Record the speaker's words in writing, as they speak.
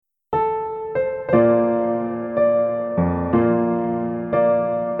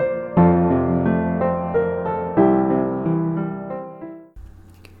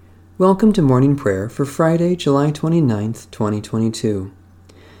Welcome to morning prayer for Friday, July 29th, 2022.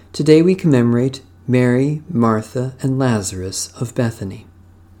 Today we commemorate Mary, Martha, and Lazarus of Bethany.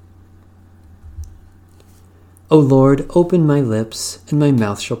 O Lord, open my lips, and my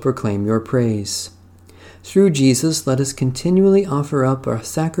mouth shall proclaim your praise. Through Jesus, let us continually offer up our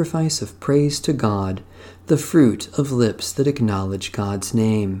sacrifice of praise to God, the fruit of lips that acknowledge God's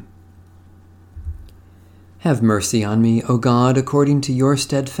name. Have mercy on me, O God, according to your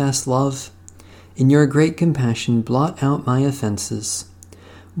steadfast love. In your great compassion, blot out my offenses.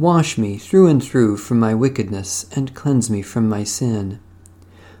 Wash me through and through from my wickedness, and cleanse me from my sin.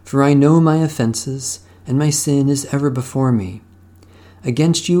 For I know my offenses, and my sin is ever before me.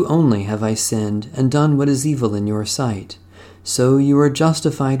 Against you only have I sinned, and done what is evil in your sight. So you are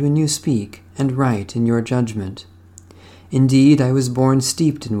justified when you speak, and right in your judgment. Indeed, I was born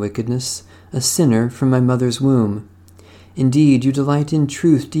steeped in wickedness, a sinner from my mother's womb. Indeed, you delight in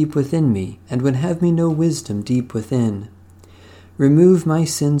truth deep within me, and would have me know wisdom deep within. Remove my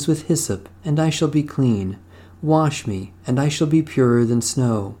sins with hyssop, and I shall be clean. Wash me, and I shall be purer than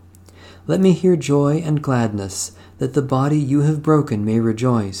snow. Let me hear joy and gladness, that the body you have broken may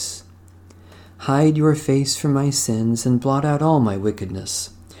rejoice. Hide your face from my sins, and blot out all my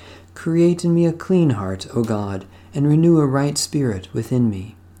wickedness. Create in me a clean heart, O God, and renew a right spirit within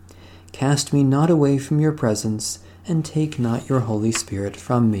me. Cast me not away from your presence, and take not your Holy Spirit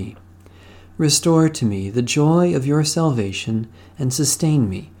from me. Restore to me the joy of your salvation, and sustain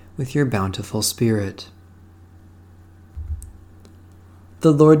me with your bountiful Spirit.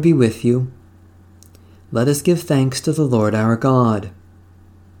 The Lord be with you. Let us give thanks to the Lord our God.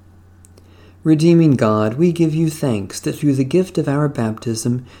 Redeeming God, we give you thanks that through the gift of our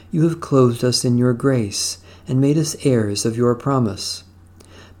baptism you have clothed us in your grace, and made us heirs of your promise.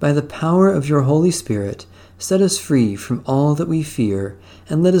 By the power of your Holy Spirit, set us free from all that we fear,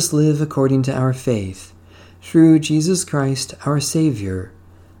 and let us live according to our faith. Through Jesus Christ, our Savior.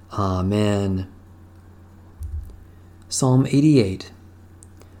 Amen. Psalm 88.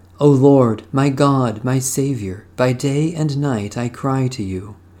 O Lord, my God, my Savior, by day and night I cry to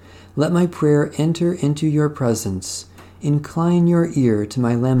you. Let my prayer enter into your presence. Incline your ear to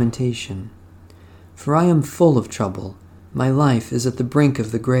my lamentation. For I am full of trouble. My life is at the brink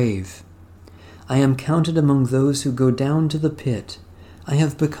of the grave. I am counted among those who go down to the pit. I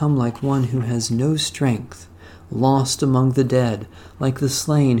have become like one who has no strength, lost among the dead, like the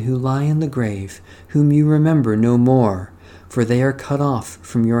slain who lie in the grave, whom you remember no more, for they are cut off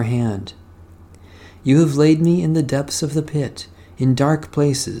from your hand. You have laid me in the depths of the pit, in dark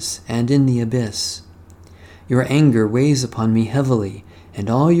places and in the abyss. Your anger weighs upon me heavily, and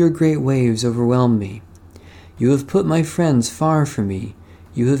all your great waves overwhelm me. You have put my friends far from me.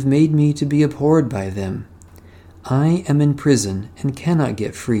 You have made me to be abhorred by them. I am in prison and cannot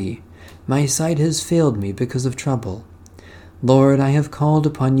get free. My sight has failed me because of trouble. Lord, I have called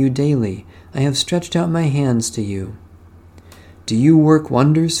upon you daily. I have stretched out my hands to you. Do you work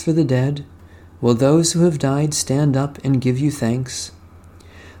wonders for the dead? Will those who have died stand up and give you thanks?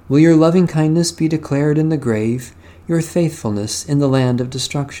 Will your loving kindness be declared in the grave, your faithfulness in the land of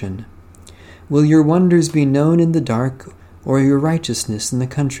destruction? Will your wonders be known in the dark, or your righteousness in the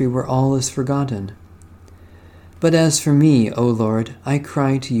country where all is forgotten? But as for me, O Lord, I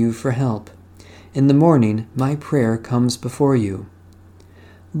cry to you for help. In the morning my prayer comes before you.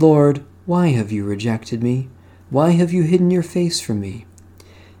 Lord, why have you rejected me? Why have you hidden your face from me?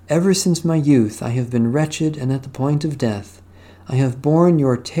 Ever since my youth I have been wretched and at the point of death. I have borne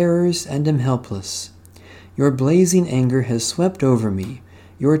your terrors and am helpless. Your blazing anger has swept over me.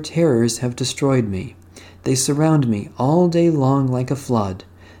 Your terrors have destroyed me. They surround me all day long like a flood.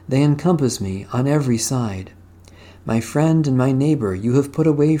 They encompass me on every side. My friend and my neighbor you have put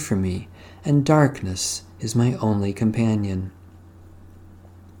away from me, and darkness is my only companion.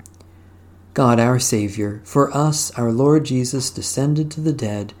 God our Savior, for us our Lord Jesus descended to the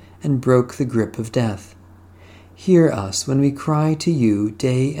dead and broke the grip of death. Hear us when we cry to you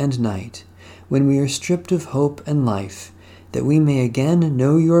day and night, when we are stripped of hope and life, that we may again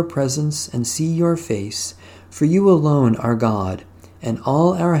know your presence and see your face, for you alone are God, and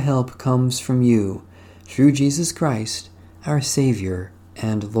all our help comes from you, through Jesus Christ, our Savior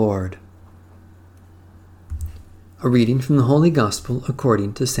and Lord. A reading from the Holy Gospel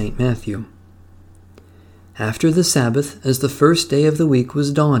according to St. Matthew. After the Sabbath, as the first day of the week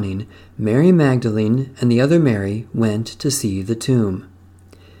was dawning, Mary Magdalene and the other Mary went to see the tomb.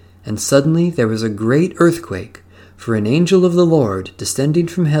 And suddenly there was a great earthquake, for an angel of the Lord, descending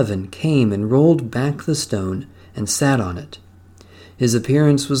from heaven, came and rolled back the stone and sat on it. His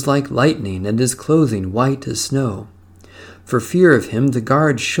appearance was like lightning, and his clothing white as snow. For fear of him, the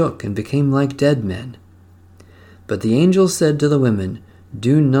guards shook and became like dead men. But the angel said to the women,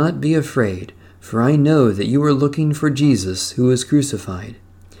 "Do not be afraid, for I know that you are looking for Jesus who was crucified.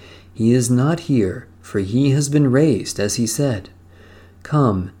 He is not here, for he has been raised, as he said.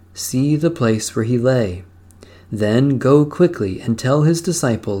 Come, see the place where he lay. Then go quickly and tell his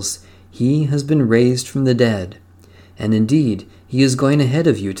disciples, he has been raised from the dead. And indeed, he is going ahead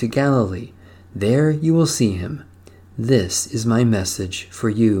of you to Galilee. There you will see him. This is my message for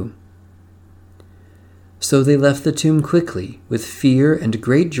you." So they left the tomb quickly, with fear and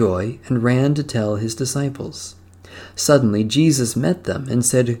great joy, and ran to tell his disciples. Suddenly Jesus met them and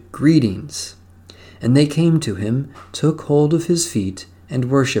said, "Greetings." And they came to him, took hold of his feet,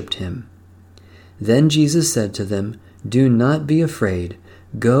 and worshipped him. Then Jesus said to them, "Do not be afraid.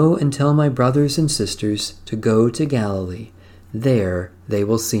 Go and tell my brothers and sisters to go to Galilee. There they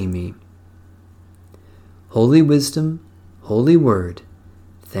will see me." Holy Wisdom, Holy Word,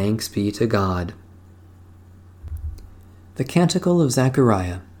 thanks be to God. The Canticle of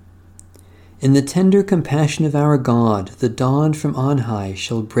Zechariah. In the tender compassion of our God, the dawn from on high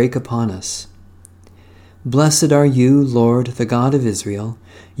shall break upon us. Blessed are you, Lord, the God of Israel.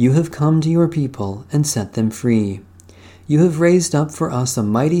 You have come to your people and set them free. You have raised up for us a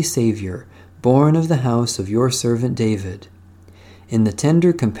mighty Savior, born of the house of your servant David. In the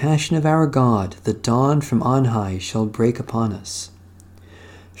tender compassion of our God, the dawn from on high shall break upon us.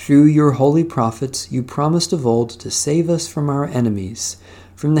 Through your holy prophets, you promised of old to save us from our enemies,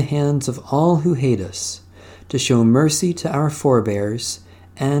 from the hands of all who hate us, to show mercy to our forebears,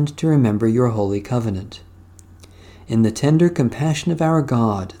 and to remember your holy covenant. In the tender compassion of our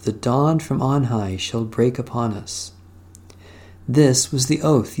God, the dawn from on high shall break upon us. This was the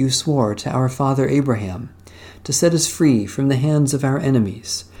oath you swore to our father Abraham, to set us free from the hands of our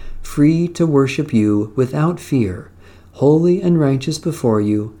enemies, free to worship you without fear, holy and righteous before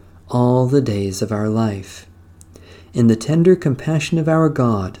you all the days of our life. In the tender compassion of our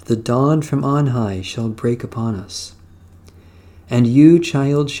God, the dawn from on high shall break upon us. And you,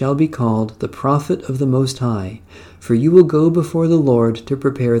 child, shall be called the prophet of the Most High, for you will go before the Lord to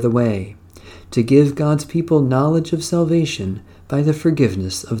prepare the way, to give God's people knowledge of salvation by the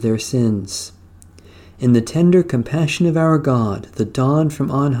forgiveness of their sins. In the tender compassion of our God, the dawn from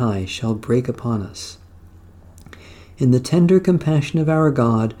on high shall break upon us. In the tender compassion of our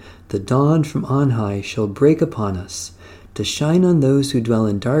God, the dawn from on high shall break upon us, to shine on those who dwell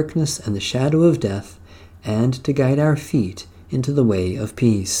in darkness and the shadow of death, and to guide our feet into the way of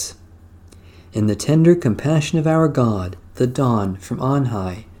peace. In the tender compassion of our God, the dawn from on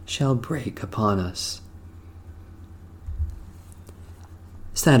high shall break upon us.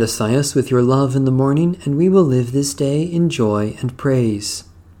 Satisfy us with your love in the morning, and we will live this day in joy and praise.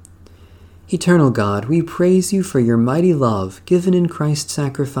 Eternal God, we praise you for your mighty love given in Christ's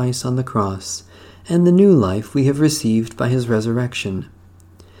sacrifice on the cross, and the new life we have received by his resurrection.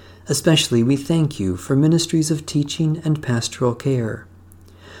 Especially we thank you for ministries of teaching and pastoral care,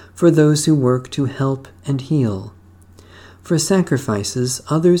 for those who work to help and heal, for sacrifices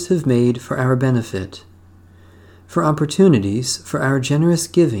others have made for our benefit, for opportunities for our generous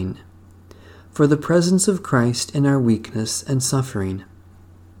giving, for the presence of Christ in our weakness and suffering.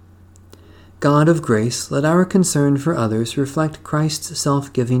 God of grace, let our concern for others reflect Christ's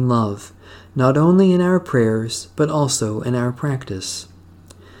self-giving love, not only in our prayers, but also in our practice.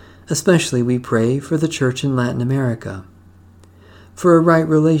 Especially we pray for the Church in Latin America, for a right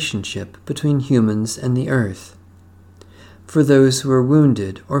relationship between humans and the earth, for those who are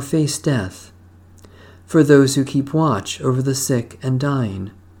wounded or face death, for those who keep watch over the sick and dying,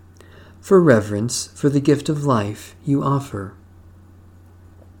 for reverence for the gift of life you offer.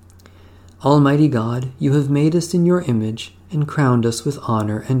 Almighty God, you have made us in your image and crowned us with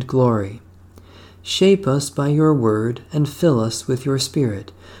honor and glory. Shape us by your word and fill us with your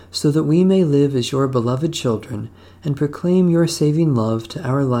Spirit, so that we may live as your beloved children and proclaim your saving love to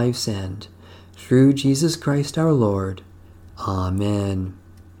our life's end. Through Jesus Christ our Lord. Amen.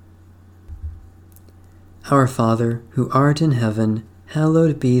 Our Father, who art in heaven,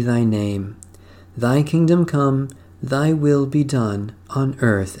 hallowed be thy name. Thy kingdom come, thy will be done, on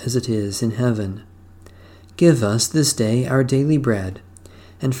earth as it is in heaven. Give us this day our daily bread,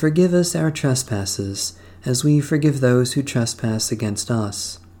 and forgive us our trespasses, as we forgive those who trespass against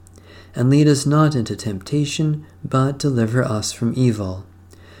us. And lead us not into temptation, but deliver us from evil.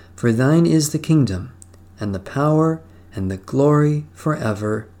 For thine is the kingdom, and the power, and the glory,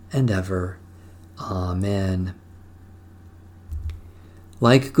 forever and ever. Amen.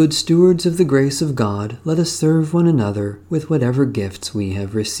 Like good stewards of the grace of God, let us serve one another with whatever gifts we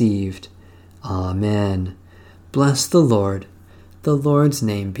have received. Amen. Bless the Lord's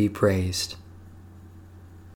name be praised.